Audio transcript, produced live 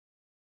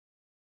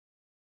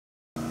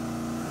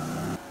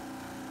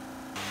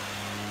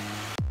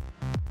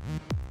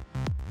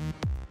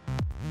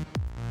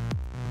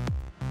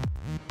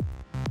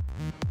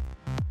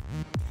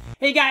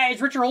Hey guys,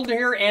 Richard Holden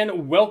here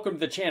and welcome to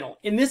the channel.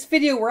 In this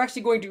video, we're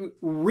actually going to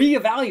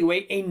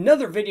reevaluate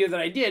another video that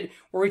I did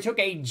where we took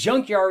a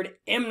Junkyard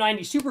M90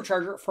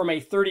 Supercharger from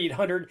a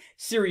 3800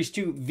 Series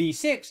 2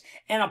 V6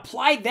 and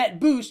applied that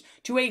boost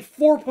to a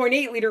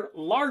 4.8 liter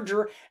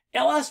larger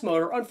LS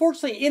motor.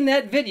 Unfortunately, in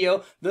that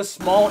video, the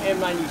small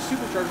M90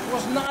 Supercharger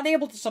was not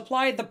able to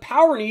supply the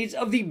power needs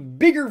of the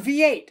bigger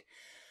V8.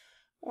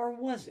 Or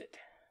was it?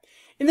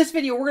 In this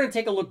video, we're going to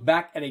take a look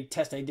back at a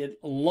test I did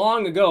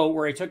long ago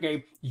where I took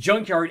a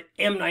Junkyard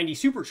M90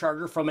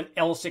 Supercharger from an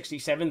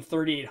L67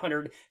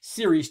 3800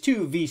 Series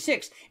 2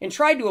 V6 and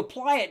tried to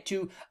apply it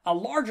to a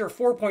larger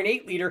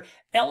 4.8 liter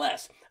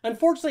LS.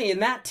 Unfortunately,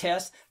 in that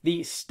test,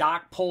 the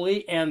stock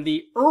pulley and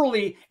the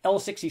early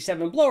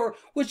L67 blower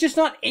was just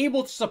not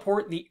able to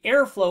support the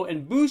airflow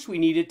and boost we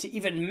needed to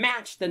even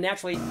match the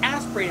naturally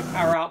aspirated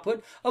power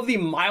output of the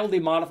mildly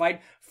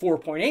modified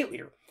 4.8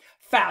 liter.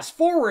 Fast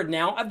forward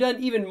now, I've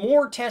done even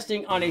more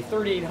testing on a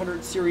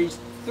 3800 Series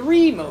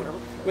 3 motor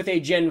with a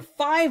Gen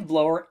 5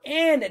 blower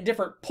and at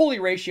different pulley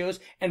ratios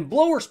and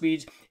blower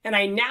speeds, and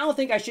I now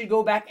think I should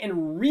go back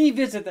and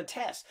revisit the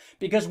test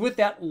because with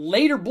that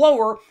later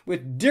blower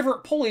with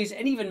different pulleys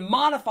and even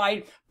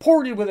modified,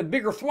 ported with a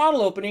bigger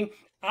throttle opening,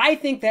 I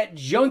think that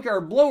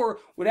Junkyard blower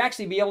would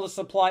actually be able to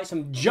supply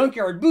some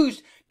Junkyard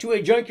boost to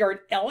a Junkyard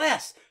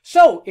LS.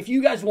 So if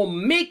you guys will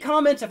make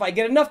comments, if I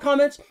get enough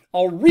comments,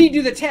 I'll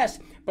redo the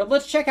test. But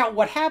let's check out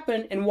what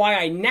happened and why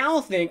I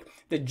now think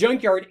the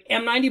Junkyard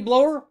M90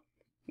 blower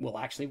will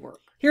actually work.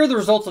 Here are the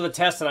results of the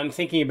test that I'm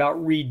thinking about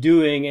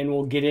redoing, and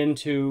we'll get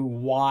into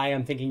why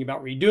I'm thinking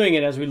about redoing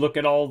it as we look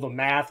at all the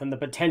math and the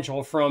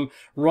potential from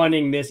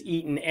running this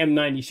Eaton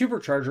M90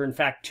 Supercharger. In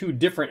fact, two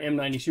different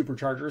M90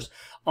 Superchargers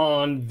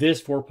on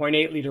this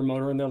 4.8 liter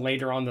motor and then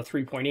later on the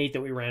 3.8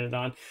 that we ran it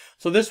on.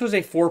 So this was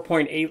a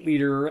 4.8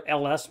 liter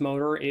LS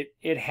motor.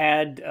 It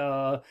had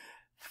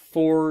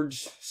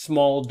Ford's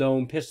small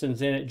dome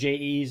pistons in it,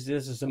 JEs.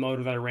 This is a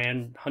motor that I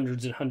ran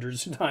hundreds and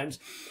hundreds of times.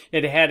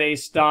 It had a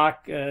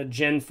stock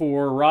Gen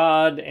 4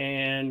 rod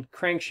and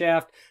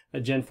crankshaft, a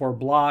Gen 4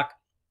 block.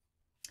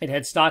 It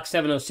had stock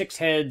 706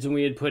 heads, and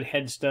we had put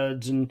head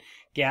studs and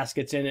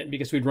gaskets in it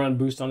because we'd run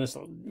boost on this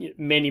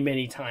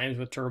many times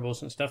with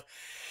turbos and stuff.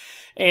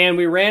 And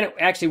we ran it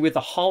actually with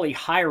a Holley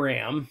high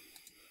ram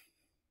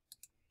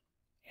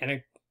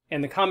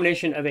and the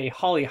combination of a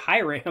Holley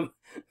high ram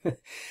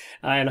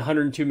and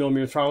 102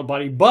 millimeter throttle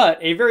body, but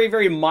a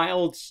very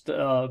mild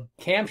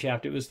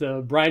camshaft. It was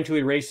the Brian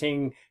Tooley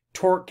Racing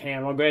torque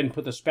cam. I'll go ahead and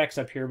put the specs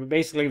up here, but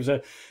basically it was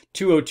a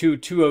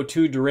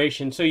 202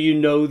 duration, so you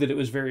know that it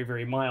was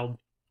very mild.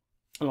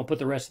 And I'll put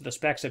the rest of the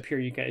specs up here.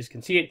 You guys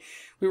can see it.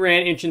 We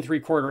ran 1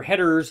 3/4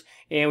 headers,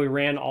 and we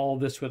ran all of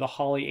this with a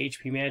Holley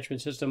HP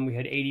management system. We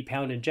had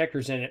 80-pound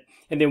injectors in it.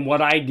 And then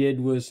what I did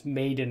was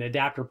made an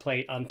adapter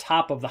plate on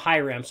top of the high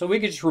ram. So we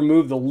could just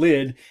remove the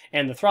lid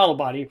and the throttle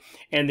body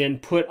and then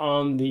put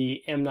on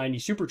the M90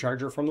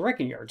 Supercharger from the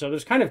wrecking yard. So it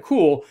was kind of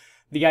cool.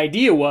 The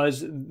idea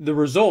was, the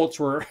results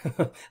were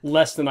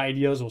less than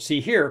ideal, as we'll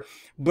see here.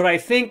 But I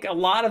think a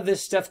lot of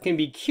this stuff can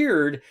be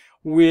cured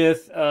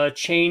with a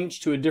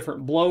change to a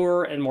different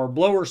blower and more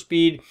blower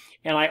speed.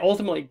 And I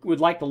ultimately would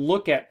like to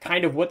look at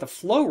kind of what the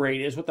flow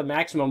rate is, what the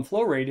maximum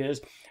flow rate is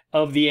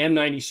of the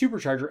M90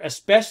 Supercharger.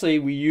 Especially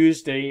we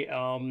used the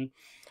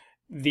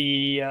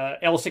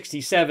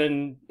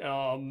L67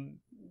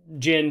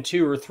 Gen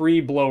 2 or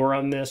 3 blower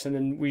on this, and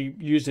then we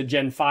used a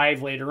Gen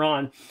 5 later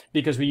on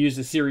because we used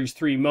the Series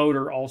 3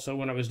 motor also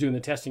when I was doing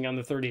the testing on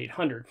the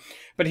 3800.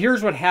 But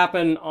here's what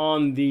happened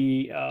on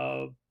the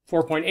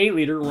 4.8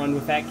 liter run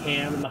with that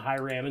cam and the high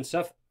ram and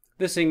stuff.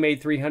 This thing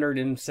made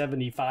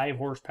 375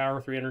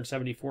 horsepower,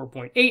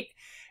 374.8,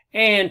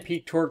 and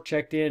peak torque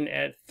checked in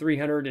at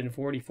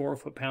 344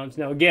 foot-pounds.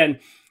 Now again,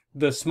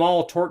 the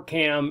small torque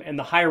cam and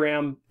the high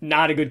ram,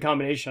 not a good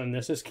combination on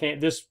this. This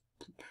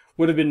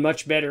would have been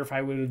much better if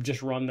I would have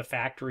just run the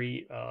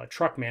factory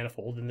truck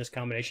manifold in this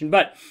combination.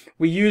 But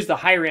we used the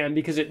high ram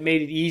because it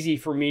made it easy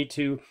for me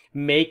to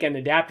make an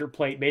adapter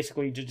plate,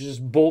 basically to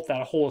just bolt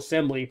that whole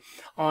assembly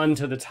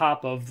onto the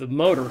top of the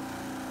motor.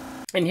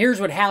 And here's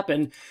what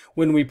happened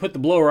when we put the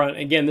blower on.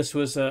 Again, this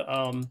was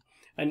an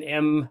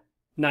M90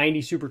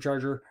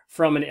 Supercharger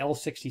from an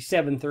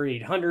L67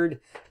 3800,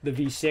 the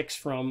V6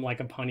 from like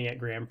a Pontiac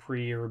Grand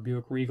Prix or a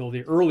Buick Regal,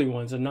 the early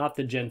ones, and not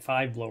the Gen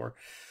 5 blower.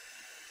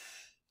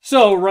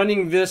 So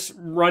running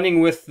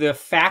with the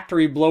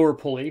factory blower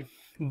pulley,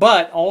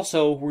 but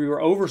also we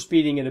were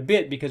overspeeding it a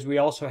bit because we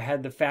also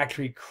had the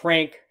factory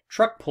crank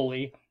truck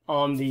pulley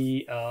on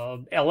the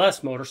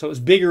LS motor. So it was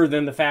bigger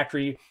than the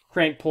factory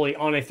crank pulley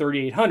on a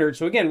 3800.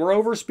 So again, we're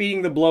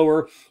overspeeding the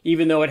blower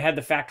even though it had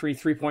the factory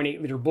 3.8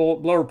 liter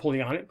blower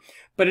pulley on it.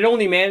 But it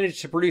only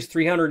managed to produce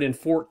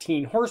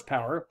 314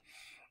 horsepower.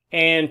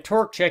 And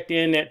torque checked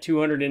in at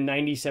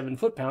 297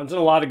 foot-pounds.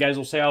 And a lot of guys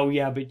will say, oh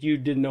yeah, but you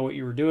didn't know what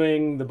you were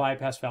doing. The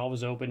bypass valve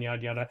was open,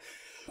 yada, yada.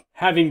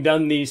 Having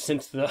done these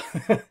since the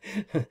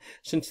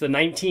since the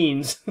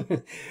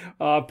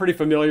 19s, pretty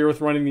familiar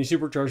with running these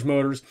supercharged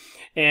motors.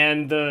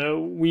 And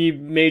we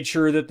made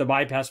sure that the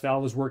bypass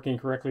valve was working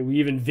correctly. We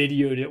even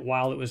videoed it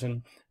while it was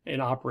in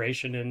in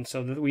operation, and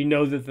so that we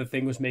know that the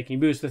thing was making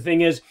boost. The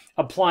thing is,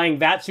 applying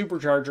that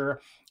supercharger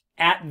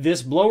at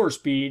this blower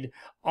speed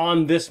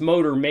on this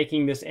motor,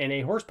 making this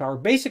NA horsepower,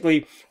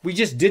 basically we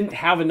just didn't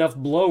have enough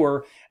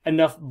blower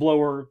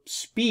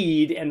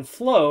speed and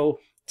flow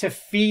to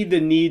feed the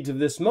needs of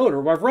this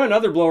motor. Well, I've run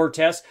other blower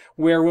tests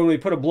where when we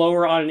put a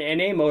blower on an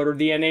NA motor,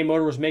 the NA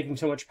motor was making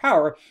so much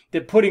power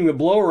that putting the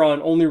blower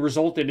on only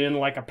resulted in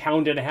like 1.5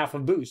 pounds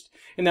of boost.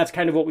 And that's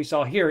kind of what we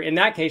saw here. In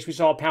that case, we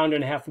saw 1.5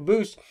 pounds of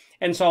boost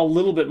and saw a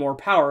little bit more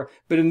power.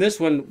 But in this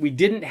one, we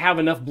didn't have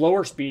enough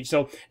blower speed.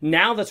 So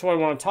now that's what I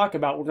want to talk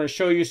about. We're going to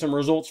show you some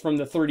results from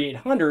the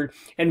 3800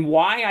 and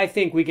why I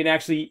think we can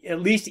actually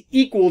at least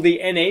equal the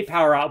NA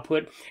power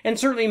output and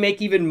certainly make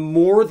even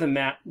more than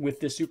that with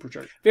this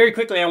supercharger. Very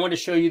quickly, I want to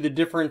show you the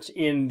difference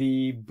in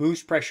the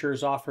boost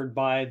pressures offered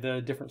by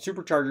the different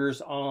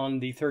superchargers on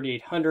the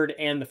 3800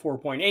 and the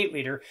 4.8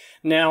 liter.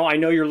 Now, I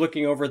know you're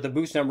looking over at the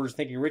boost numbers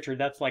thinking, Richard,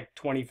 that's like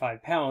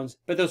 25 pounds,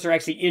 but those are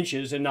actually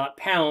inches and not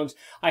pounds.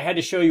 I had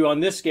to show you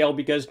on this scale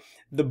because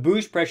the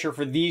boost pressure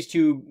for these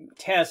two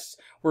tests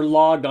were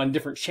logged on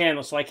different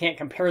channels, so I can't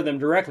compare them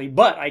directly,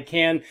 but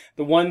the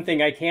one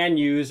thing I can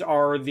use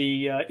are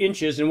the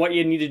inches, and what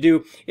you need to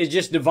do is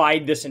just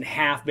divide this in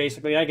half,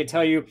 basically. I can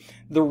tell you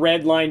the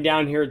red line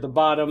down here at the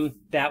bottom,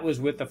 that was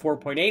with the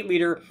 4.8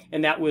 liter,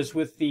 and that was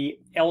with the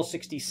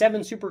L67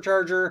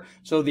 supercharger,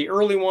 so the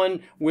early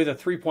one with a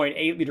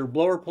 3.8 liter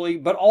blower pulley,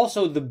 but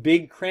also the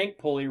big crank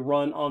pulley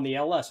run on the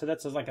LS, so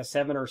that's like a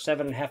 7 or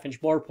 7.5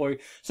 inch blower pulley,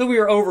 so we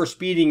were over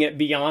speeding it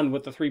beyond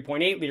what the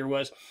 3.8 liter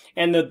was.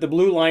 And the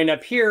blue line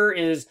up here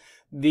is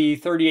the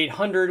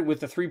 3800 with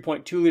the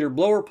 3.2 liter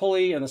blower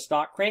pulley and the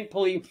stock crank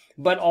pulley,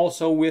 but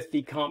also with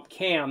the comp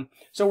cam.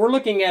 So we're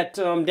looking at,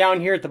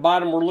 down here at the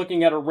bottom, we're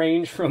looking at a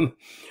range from,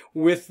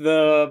 with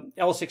the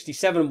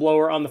L67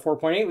 blower on the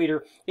 4.8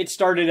 liter, it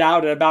started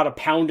out at about 1.5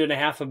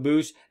 pounds of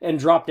boost and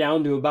dropped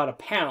down to about 1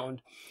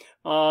 pound.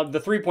 The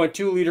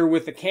 3.2 liter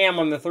with the cam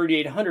on the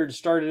 3800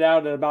 started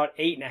out at about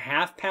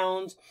 8.5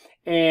 pounds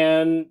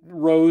and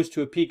rose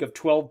to a peak of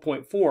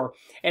 12.4.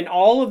 And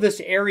all of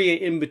this area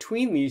in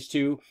between these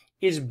two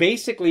is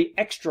basically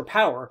extra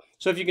power.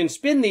 So if you can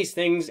spin these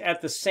things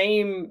at the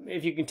same,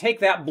 if you can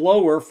take that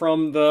blower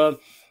from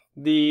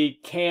the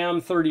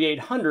cam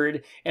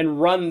 3800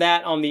 and run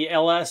that on the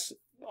LS,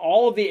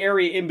 all of the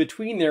area in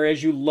between there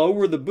as you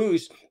lower the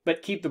boost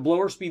but keep the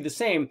blower speed the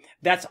same,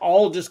 that's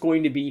all just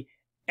going to be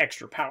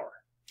extra power.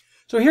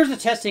 So here's the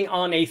testing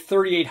on a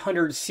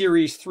 3800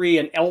 Series 3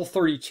 and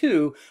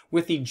L32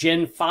 with the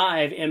Gen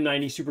 5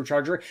 M90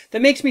 Supercharger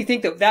that makes me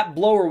think that that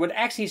blower would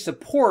actually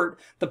support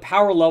the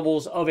power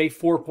levels of a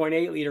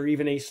 4.8 liter,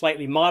 even a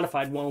slightly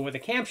modified one with a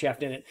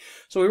camshaft in it.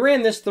 So we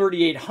ran this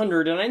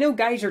 3800, and I know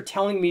guys are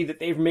telling me that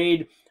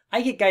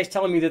I get guys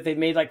telling me that they've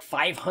made like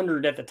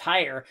 500 at the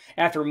tire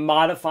after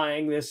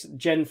modifying this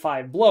Gen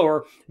 5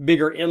 blower,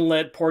 bigger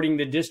inlet, porting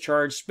the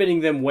discharge, spinning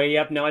them way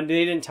up. Now,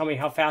 they didn't tell me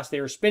how fast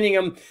they were spinning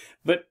them,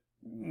 but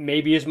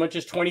maybe as much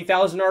as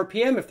 20,000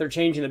 RPM if they're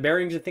changing the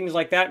bearings and things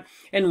like that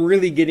and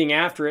really getting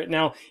after it.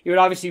 Now, it would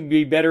obviously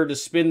be better to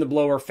spin the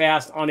blower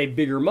fast on a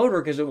bigger motor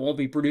because it won't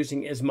be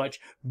producing as much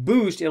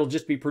boost. It'll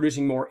just be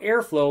producing more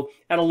airflow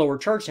at a lower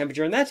charge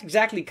temperature. And that's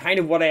exactly kind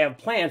of what I have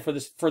planned for the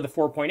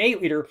 4.8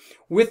 liter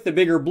with the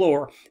bigger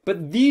blower.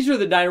 But these are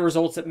the dyno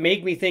results that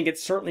make me think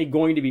it's certainly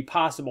going to be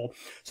possible.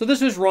 So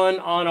this was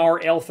run on our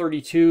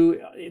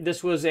L32.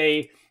 This was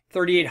a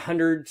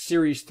 3800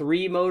 Series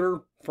 3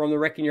 motor from the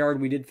wrecking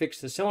yard. We did fix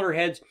the cylinder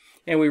heads,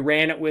 and we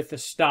ran it with the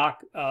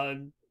stock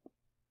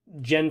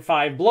Gen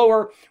 5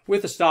 blower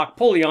with a stock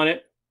pulley on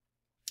it.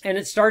 And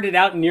it started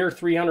out near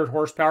 300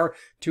 horsepower,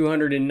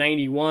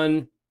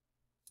 291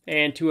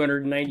 and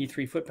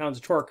 293 foot-pounds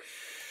of torque.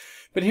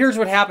 But here's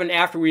what happened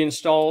after we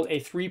installed a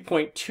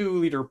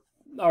 3.2 liter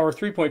or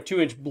 3.2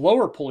 inch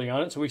blower pulley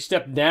on it. So we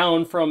stepped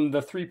down from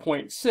the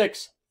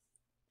 3.6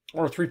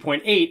 or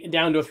 3.8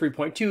 down to a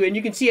 3.2, and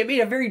you can see it made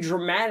a very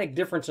dramatic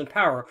difference in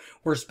power.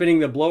 We're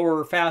spinning the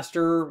blower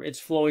faster, it's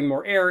flowing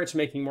more air, it's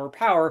making more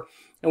power,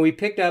 and we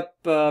picked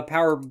up,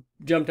 power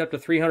jumped up to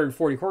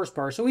 340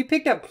 horsepower. So we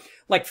picked up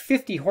like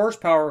 50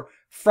 horsepower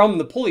from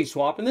the pulley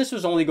swap, and this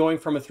was only going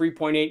from a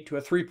 3.8 to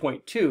a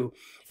 3.2.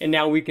 And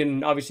now we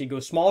can obviously go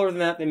smaller than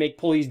that. They make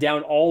pulleys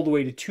down all the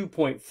way to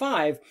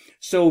 2.5.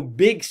 So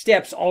big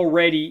steps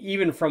already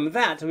even from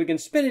that. So we can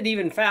spin it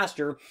even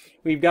faster.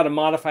 We've got to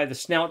modify the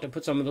snout to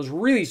put some of those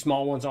really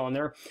small ones on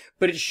there.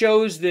 But it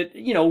shows that,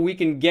 you know, we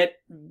can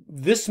get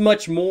this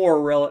much more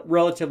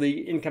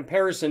relatively in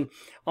comparison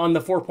on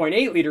the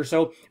 4.8 liter.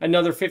 So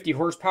another 50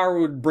 horsepower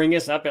would bring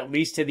us up at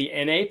least to the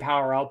NA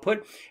power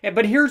output.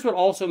 But here's what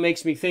also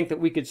makes me think that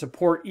we could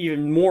support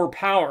even more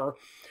power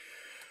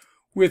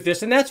with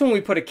this, and that's when we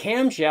put a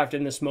camshaft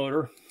in this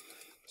motor.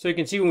 So you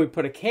can see when we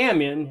put a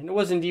cam in, and it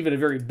wasn't even a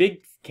very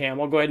big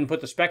cam. I'll go ahead and put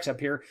the specs up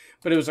here,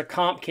 but it was a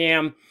comp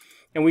cam,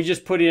 and we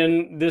just put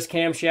in this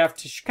camshaft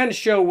to kind of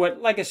show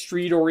what, like a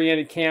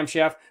street-oriented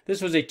camshaft.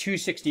 This was a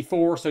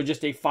 264, so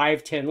just a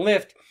 510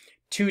 lift,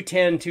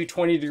 210,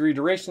 220 degree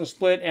duration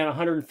split, and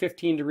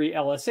 115 degree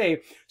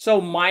LSA.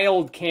 So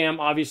mild cam,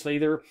 obviously.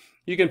 They're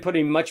you can put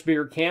a much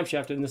bigger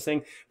camshaft in this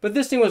thing. But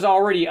this thing was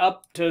already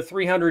up to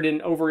 300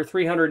 and over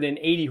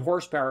 380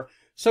 horsepower.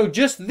 So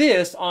just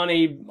this on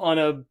a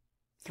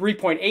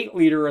 3.8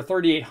 liter or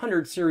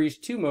 3800 Series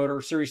 2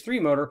 motor, Series 3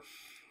 motor,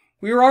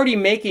 we were already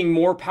making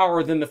more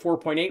power than the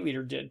 4.8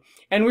 liter did.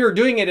 And we were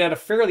doing it at a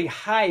fairly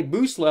high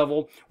boost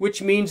level,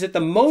 which means that the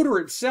motor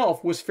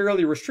itself was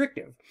fairly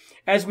restrictive.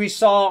 As we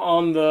saw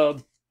on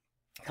the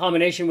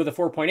combination with the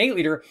 4.8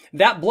 liter,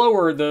 that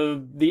blower,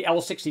 the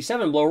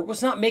L67 blower,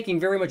 was not making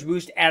very much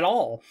boost at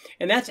all.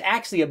 And that's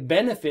actually a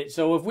benefit.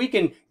 So if we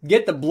can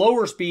get the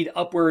blower speed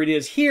up where it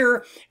is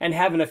here and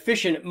have an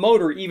efficient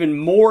motor, even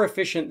more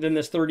efficient than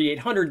this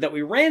 3800 that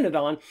we ran it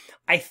on,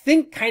 I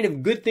think kind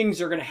of good things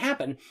are going to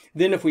happen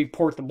than if we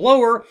port the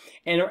blower.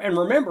 And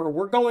remember,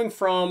 we're going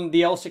from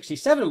the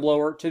L67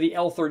 blower to the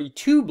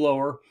L32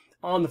 blower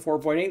on the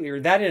 4.8 liter.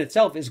 That in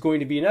itself is going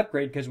to be an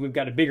upgrade because we've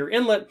got a bigger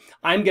inlet.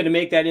 I'm going to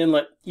make that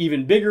inlet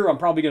even bigger. I'm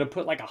probably going to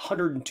put like a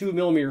 102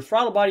 millimeter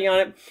throttle body on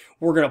it.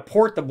 We're going to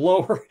port the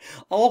blower,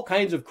 all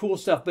kinds of cool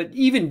stuff. But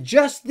even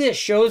just this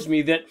shows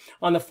me that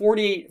on the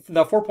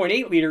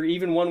 4.8 liter,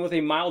 even one with a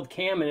mild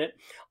cam in it,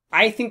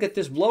 I think that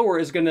this blower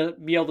is going to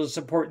be able to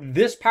support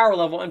this power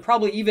level and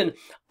probably even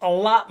a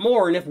lot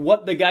more. And if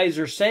what the guys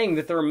are saying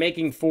that they're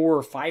making 400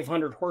 or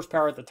 500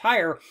 horsepower at the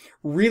tire,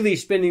 really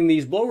spinning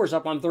these blowers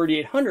up on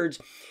 3800s,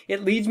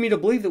 it leads me to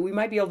believe that we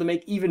might be able to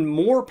make even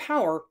more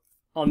power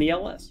on the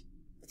LS.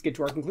 Let's get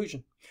to our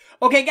conclusion.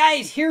 Okay,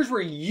 guys, here's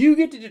where you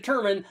get to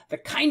determine the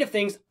kind of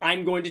things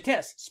I'm going to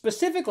test.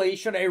 Specifically,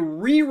 should I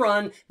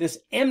rerun this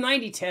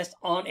M90 test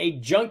on a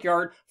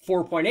Junkyard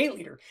 4.8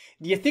 liter?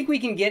 Do you think we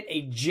can get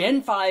a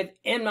Gen 5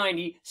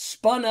 M90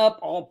 spun up,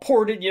 all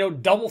ported,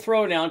 double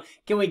throwdown?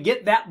 Can we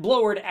get that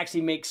blower to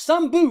actually make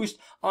some boost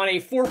on a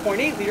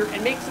 4.8 liter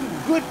and make some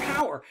good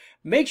power?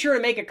 Make sure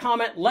to make a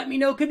comment. Let me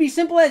know. Could be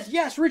simple as,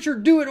 yes,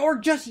 Richard, do it, or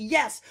just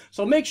yes.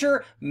 So make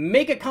sure,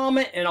 make a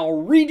comment, and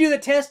I'll redo the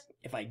test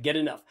if I get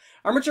enough.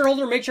 I'm Richard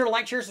Holder. Make sure to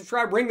like, share,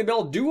 subscribe, ring the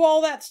bell, do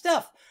all that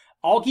stuff.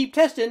 I'll keep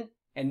testing,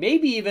 and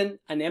maybe even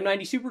an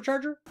M90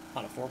 Supercharger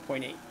on a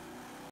 4.8.